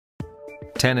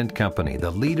Tennant Company, the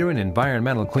leader in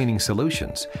environmental cleaning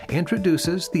solutions,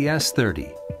 introduces the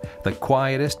S30, the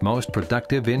quietest, most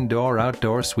productive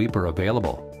indoor-outdoor sweeper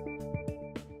available.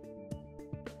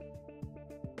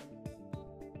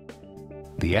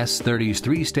 The S30's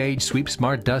 3-stage Sweep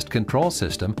Smart Dust Control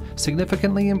System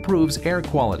significantly improves air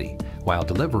quality while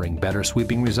delivering better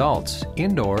sweeping results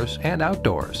indoors and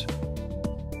outdoors.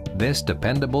 This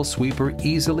dependable sweeper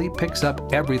easily picks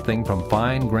up everything from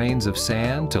fine grains of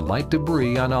sand to light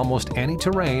debris on almost any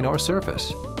terrain or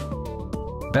surface.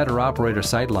 Better operator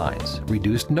sight lines,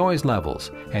 reduced noise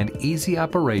levels, and easy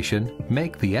operation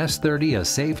make the S30 a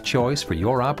safe choice for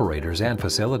your operators and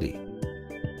facility.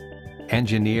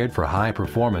 Engineered for high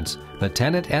performance, the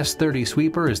Tennant S30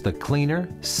 sweeper is the cleaner,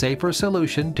 safer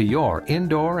solution to your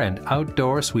indoor and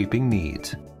outdoor sweeping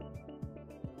needs.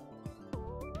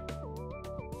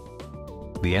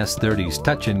 The S30's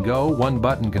touch-and-go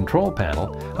one-button control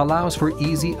panel allows for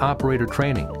easy operator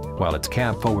training, while its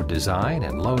cab-forward design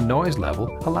and low noise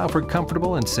level allow for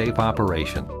comfortable and safe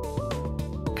operation.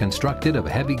 Constructed of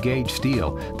heavy-gauge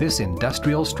steel, this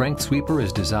industrial-strength sweeper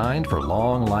is designed for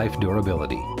long life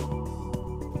durability.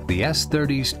 The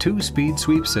S30's 2-speed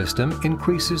sweep system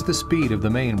increases the speed of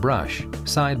the main brush,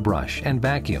 side brush, and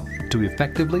vacuum to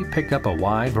effectively pick up a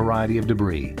wide variety of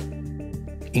debris.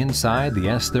 Inside the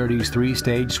S30's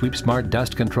 3-stage Sweep Smart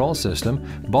Dust Control System,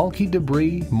 bulky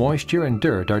debris, moisture, and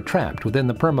dirt are trapped within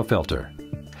the permafilter.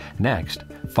 Next,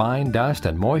 fine dust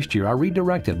and moisture are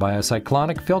redirected by a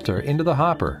cyclonic filter into the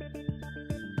hopper.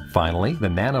 Finally, the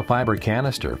nanofiber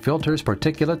canister filters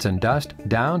particulates and dust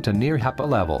down to near HEPA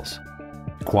levels.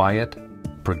 Quiet,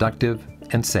 productive,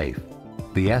 and safe,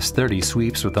 the S30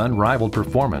 sweeps with unrivaled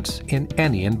performance in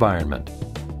any environment.